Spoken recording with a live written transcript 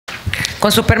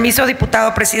Con su permiso,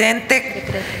 diputado presidente,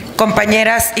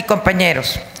 compañeras y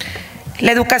compañeros.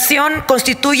 La educación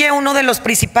constituye uno de los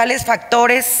principales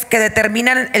factores que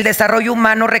determinan el desarrollo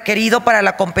humano requerido para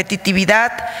la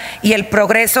competitividad y el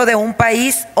progreso de un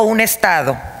país o un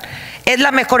estado. Es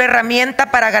la mejor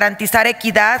herramienta para garantizar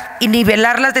equidad y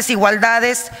nivelar las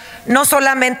desigualdades, no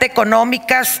solamente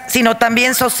económicas, sino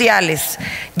también sociales,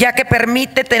 ya que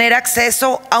permite tener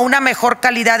acceso a una mejor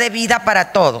calidad de vida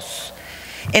para todos.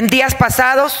 En días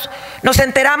pasados nos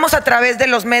enteramos a través de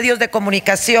los medios de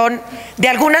comunicación de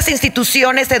algunas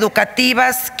instituciones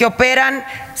educativas que operan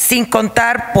sin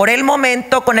contar por el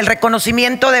momento con el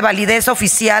reconocimiento de validez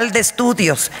oficial de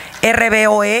estudios,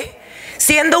 RVOE,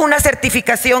 siendo una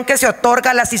certificación que se otorga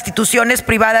a las instituciones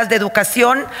privadas de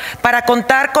educación para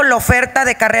contar con la oferta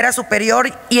de carrera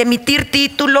superior y emitir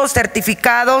títulos,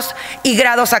 certificados y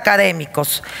grados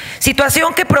académicos.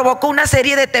 Situación que provocó una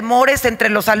serie de temores entre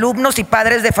los alumnos y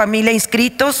padres de familia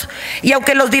inscritos, y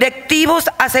aunque los directivos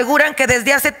aseguran que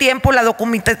desde hace tiempo la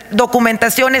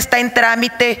documentación está en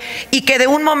trámite y que de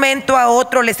un momento a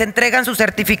otro les entregan su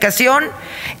certificación,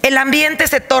 el ambiente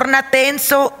se torna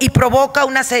tenso y provoca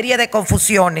una serie de confusiones.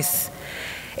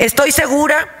 Estoy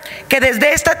segura que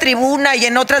desde esta tribuna y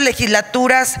en otras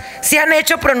legislaturas se han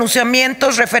hecho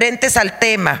pronunciamientos referentes al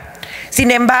tema.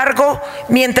 Sin embargo,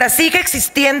 mientras siga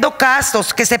existiendo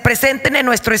casos que se presenten en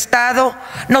nuestro estado,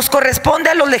 nos corresponde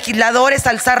a los legisladores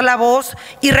alzar la voz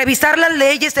y revisar las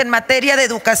leyes en materia de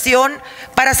educación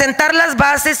para sentar las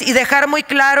bases y dejar muy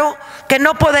claro que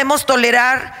no podemos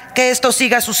tolerar que esto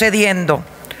siga sucediendo.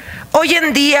 Hoy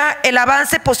en día, el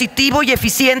avance positivo y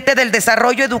eficiente del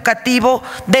desarrollo educativo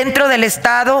dentro del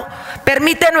Estado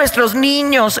permite a nuestros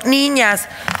niños, niñas,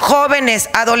 jóvenes,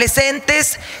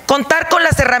 adolescentes contar con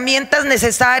las herramientas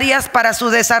necesarias para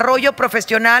su desarrollo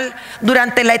profesional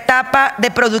durante la etapa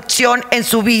de producción en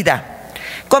su vida.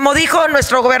 Como dijo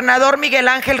nuestro gobernador Miguel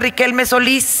Ángel Riquelme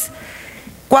Solís,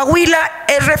 Coahuila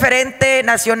es referente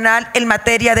nacional en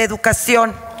materia de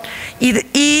educación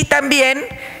y también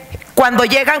cuando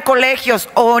llegan colegios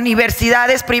o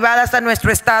universidades privadas a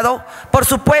nuestro estado, por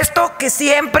supuesto que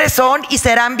siempre son y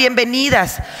serán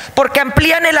bienvenidas, porque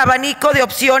amplían el abanico de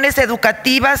opciones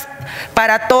educativas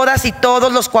para todas y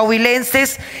todos los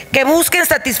coahuilenses que busquen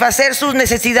satisfacer sus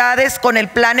necesidades con el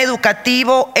plan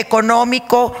educativo,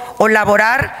 económico o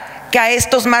laboral que a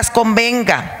estos más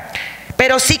convenga.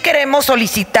 Pero sí queremos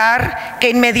solicitar que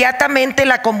inmediatamente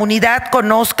la comunidad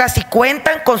conozca si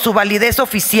cuentan con su validez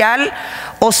oficial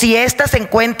o si ésta se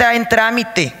encuentra en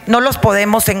trámite. No los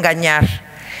podemos engañar.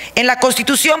 En la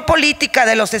Constitución Política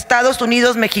de los Estados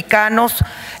Unidos Mexicanos,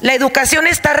 la educación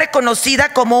está reconocida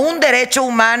como un derecho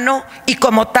humano y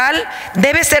como tal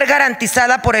debe ser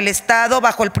garantizada por el Estado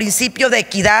bajo el principio de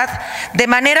equidad, de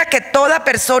manera que toda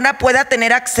persona pueda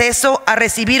tener acceso a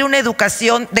recibir una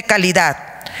educación de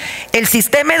calidad. El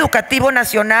sistema educativo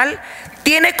nacional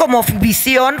tiene como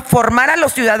visión formar a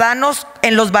los ciudadanos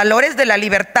en los valores de la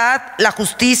libertad, la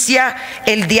justicia,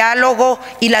 el diálogo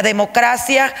y la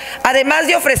democracia, además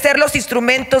de ofrecer los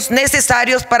instrumentos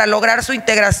necesarios para lograr su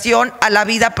integración a la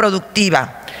vida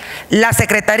productiva. La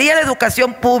Secretaría de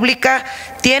Educación Pública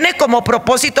tiene como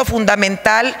propósito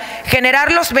fundamental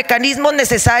generar los mecanismos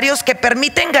necesarios que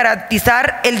permiten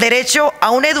garantizar el derecho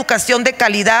a una educación de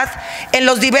calidad en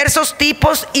los diversos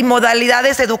tipos y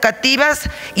modalidades educativas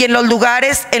y en los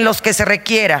lugares en los que se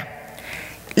requiera.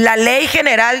 La Ley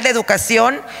General de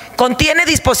Educación contiene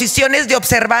disposiciones de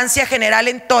observancia general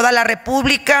en toda la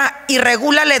República y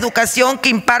regula la educación que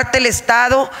imparte el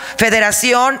Estado,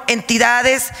 Federación,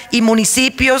 entidades y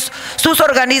municipios, sus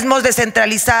organismos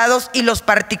descentralizados y los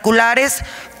particulares,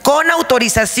 con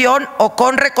autorización o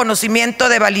con reconocimiento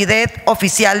de validez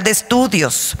oficial de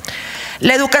estudios.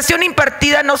 La educación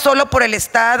impartida no solo por el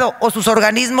Estado o sus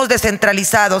organismos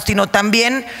descentralizados, sino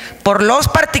también por los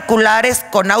particulares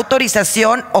con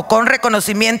autorización o con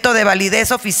reconocimiento de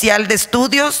validez oficial de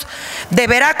estudios,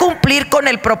 deberá cumplir con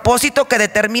el propósito que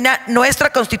determina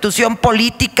nuestra Constitución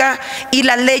Política y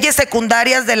las leyes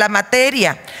secundarias de la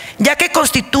materia, ya que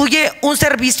constituye un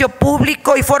servicio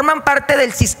público y forman parte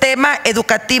del sistema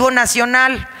educativo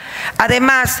nacional.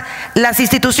 Además, las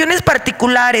instituciones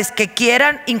particulares que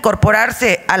quieran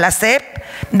incorporarse a la SEP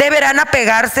deberán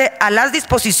apegarse a las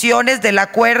disposiciones del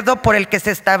acuerdo por el que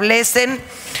se establecen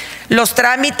los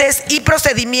trámites y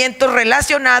procedimientos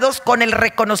relacionados con el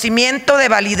reconocimiento de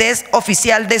validez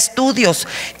oficial de estudios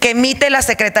que emite la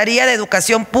Secretaría de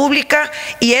Educación Pública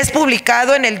y es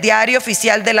publicado en el Diario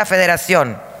Oficial de la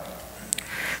Federación.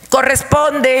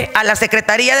 Corresponde a la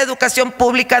Secretaría de Educación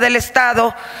Pública del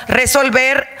Estado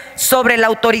resolver sobre la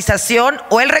autorización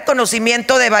o el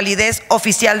reconocimiento de validez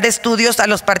oficial de estudios a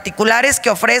los particulares que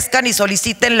ofrezcan y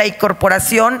soliciten la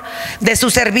incorporación de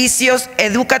sus servicios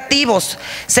educativos,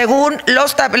 según lo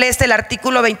establece el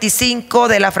artículo 25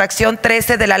 de la fracción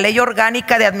 13 de la Ley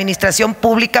Orgánica de Administración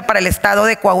Pública para el Estado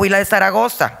de Coahuila de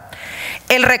Zaragoza.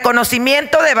 El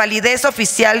reconocimiento de validez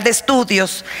oficial de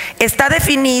estudios está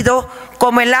definido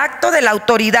como el acto de la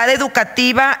autoridad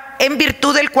educativa en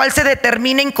virtud del cual se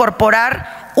determina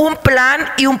incorporar un plan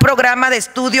y un programa de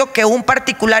estudio que un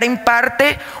particular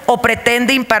imparte o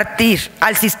pretende impartir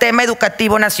al sistema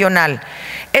educativo nacional.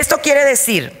 Esto quiere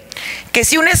decir que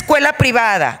si una escuela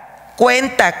privada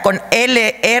cuenta con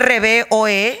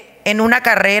LRB-OE en una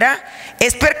carrera,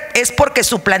 es porque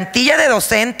su plantilla de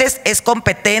docentes es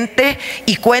competente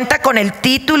y cuenta con el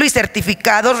título y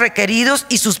certificados requeridos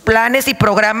y sus planes y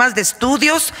programas de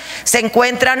estudios se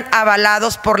encuentran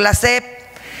avalados por la SEP.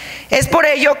 Es por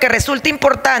ello que resulta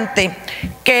importante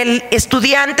que el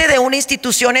estudiante de una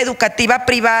institución educativa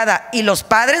privada y los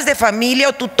padres de familia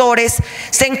o tutores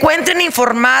se encuentren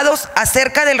informados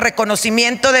acerca del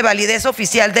reconocimiento de validez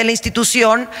oficial de la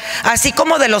institución, así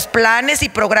como de los planes y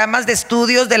programas de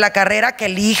estudios de la carrera que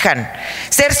elijan,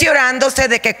 cerciorándose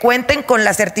de que cuenten con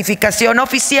la certificación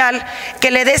oficial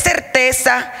que le dé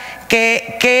certeza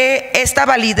que esta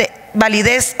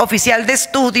validez oficial de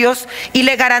estudios y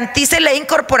le garantice la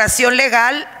incorporación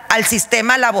legal al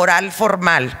sistema laboral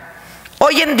formal.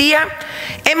 Hoy en día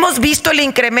hemos visto el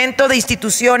incremento de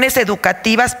instituciones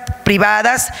educativas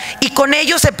privadas y con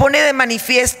ello se pone de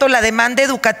manifiesto la demanda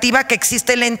educativa que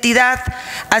existe en la entidad.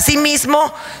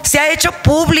 Asimismo, se ha hecho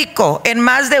público en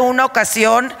más de una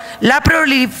ocasión la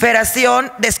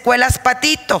proliferación de escuelas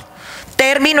patito,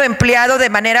 término empleado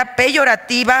de manera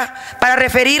peyorativa para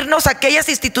referirnos a aquellas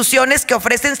instituciones que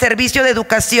ofrecen servicio de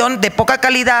educación de poca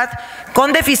calidad,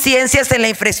 con deficiencias en la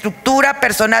infraestructura,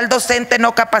 personal docente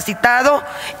no capacitado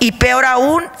y peor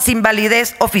aún, sin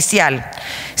validez oficial.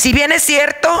 Si bien es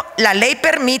cierto, la ley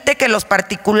permite que los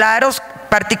particulares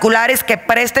que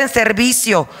presten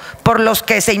servicio por los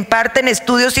que se imparten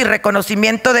estudios y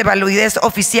reconocimiento de validez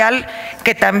oficial,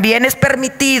 que también es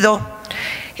permitido,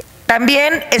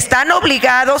 también están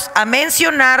obligados a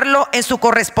mencionarlo en su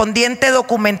correspondiente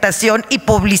documentación y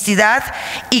publicidad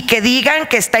y que digan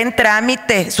que está en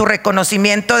trámite su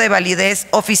reconocimiento de validez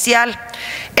oficial.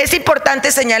 Es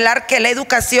importante señalar que la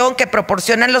educación que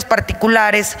proporcionan los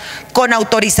particulares con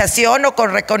autorización o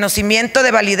con reconocimiento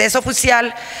de validez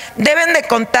oficial deben de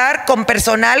contar con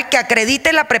personal que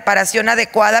acredite la preparación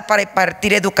adecuada para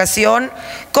impartir educación,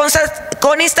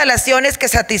 con instalaciones que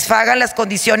satisfagan las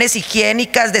condiciones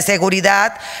higiénicas, de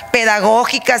seguridad,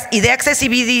 pedagógicas y de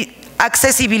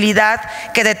accesibilidad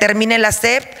que determine la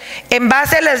SEP en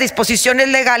base a las disposiciones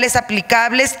legales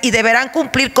aplicables y deberán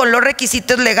cumplir con los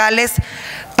requisitos legales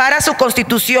para su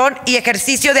constitución y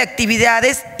ejercicio de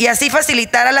actividades y así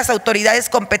facilitar a las autoridades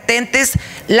competentes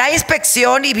la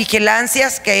inspección y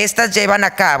vigilancias que éstas llevan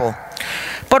a cabo.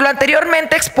 Por lo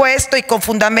anteriormente expuesto y con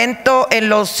fundamento en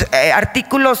los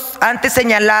artículos antes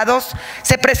señalados,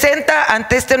 se presenta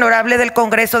ante este honorable del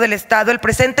Congreso del Estado el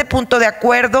presente punto de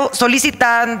acuerdo,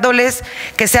 solicitándoles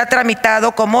que sea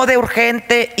tramitado como de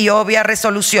urgente y obvia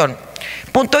resolución.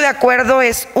 Punto de acuerdo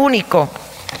es único.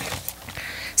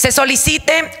 Se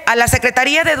solicite a la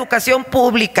Secretaría de Educación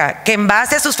Pública que en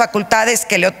base a sus facultades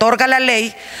que le otorga la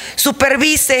ley,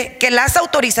 supervise que las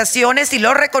autorizaciones y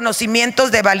los reconocimientos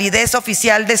de validez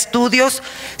oficial de estudios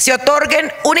se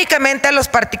otorguen únicamente a los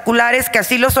particulares que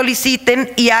así lo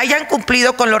soliciten y hayan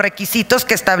cumplido con los requisitos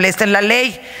que establece la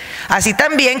ley. Así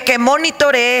también que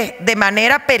monitoree de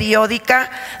manera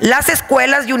periódica las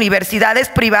escuelas y universidades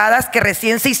privadas que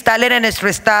recién se instalen en nuestro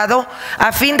estado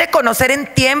a fin de conocer en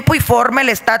tiempo y forma el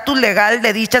estatus legal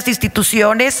de dichas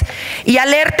instituciones y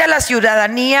alerte a la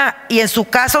ciudadanía y en su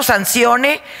caso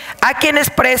sancione a quienes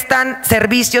prestan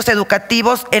servicios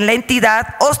educativos en la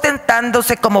entidad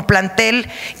ostentándose como plantel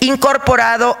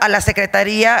incorporado a la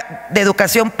Secretaría de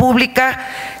Educación Pública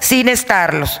sin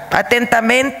estarlos.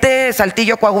 Atentamente,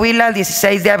 Saltillo, Coahuila, el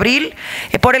 16 de abril,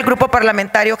 por el Grupo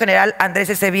Parlamentario General Andrés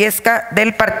S. Viesca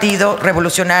del Partido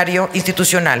Revolucionario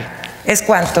Institucional. Es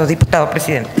cuanto, diputado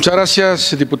presidente. Muchas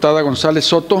gracias, diputada González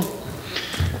Soto.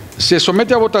 Se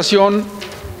somete a votación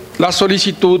la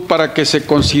solicitud para que se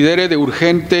considere de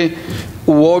urgente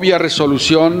u obvia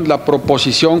resolución la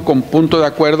proposición con punto de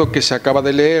acuerdo que se acaba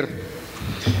de leer.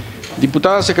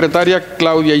 Diputada secretaria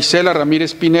Claudia Isela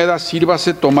Ramírez Pineda,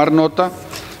 sírvase tomar nota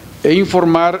e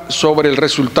informar sobre el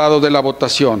resultado de la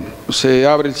votación. Se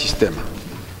abre el sistema.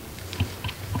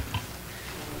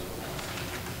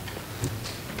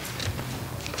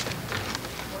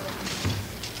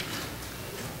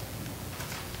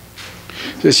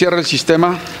 Se cierra el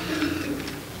sistema.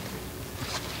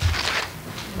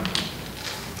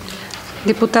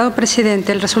 Diputado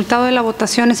presidente, el resultado de la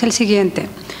votación es el siguiente: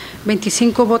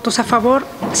 25 votos a favor,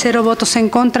 0 votos en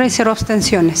contra y 0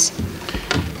 abstenciones.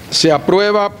 Se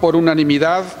aprueba por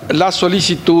unanimidad la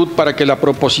solicitud para que la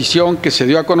proposición que se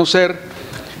dio a conocer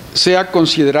sea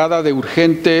considerada de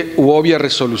urgente u obvia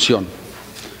resolución.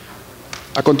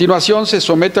 A continuación, se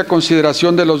somete a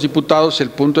consideración de los diputados el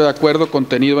punto de acuerdo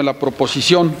contenido en la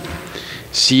proposición.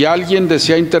 Si alguien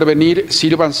desea intervenir,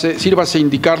 sírvase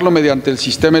indicarlo mediante el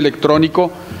sistema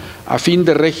electrónico a fin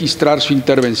de registrar su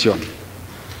intervención.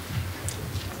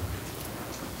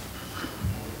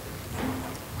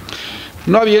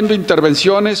 No habiendo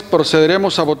intervenciones,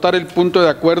 procederemos a votar el punto de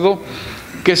acuerdo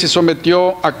que se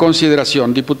sometió a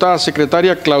consideración. Diputada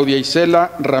secretaria Claudia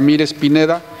Isela Ramírez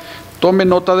Pineda, tome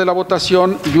nota de la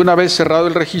votación y, una vez cerrado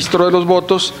el registro de los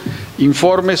votos,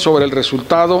 informe sobre el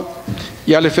resultado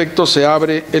y al efecto se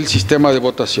abre el sistema de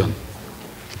votación.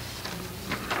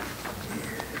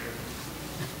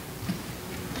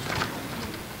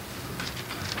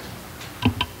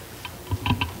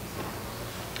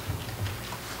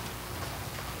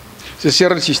 Se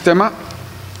cierra el sistema.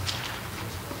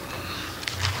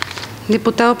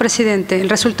 Diputado presidente, el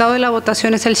resultado de la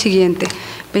votación es el siguiente: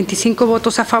 25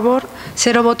 votos a favor,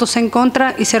 0 votos en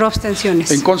contra y 0 abstenciones.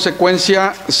 En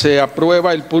consecuencia, se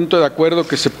aprueba el punto de acuerdo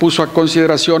que se puso a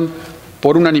consideración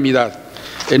por unanimidad,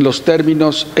 en los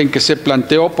términos en que se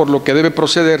planteó, por lo que debe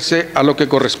procederse a lo que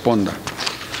corresponda.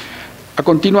 A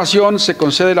continuación, se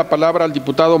concede la palabra al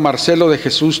diputado Marcelo de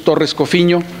Jesús Torres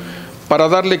Cofiño para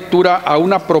dar lectura a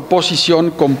una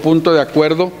proposición con punto de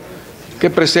acuerdo que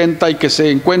presenta y que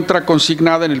se encuentra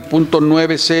consignada en el punto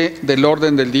 9C del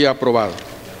orden del día aprobado.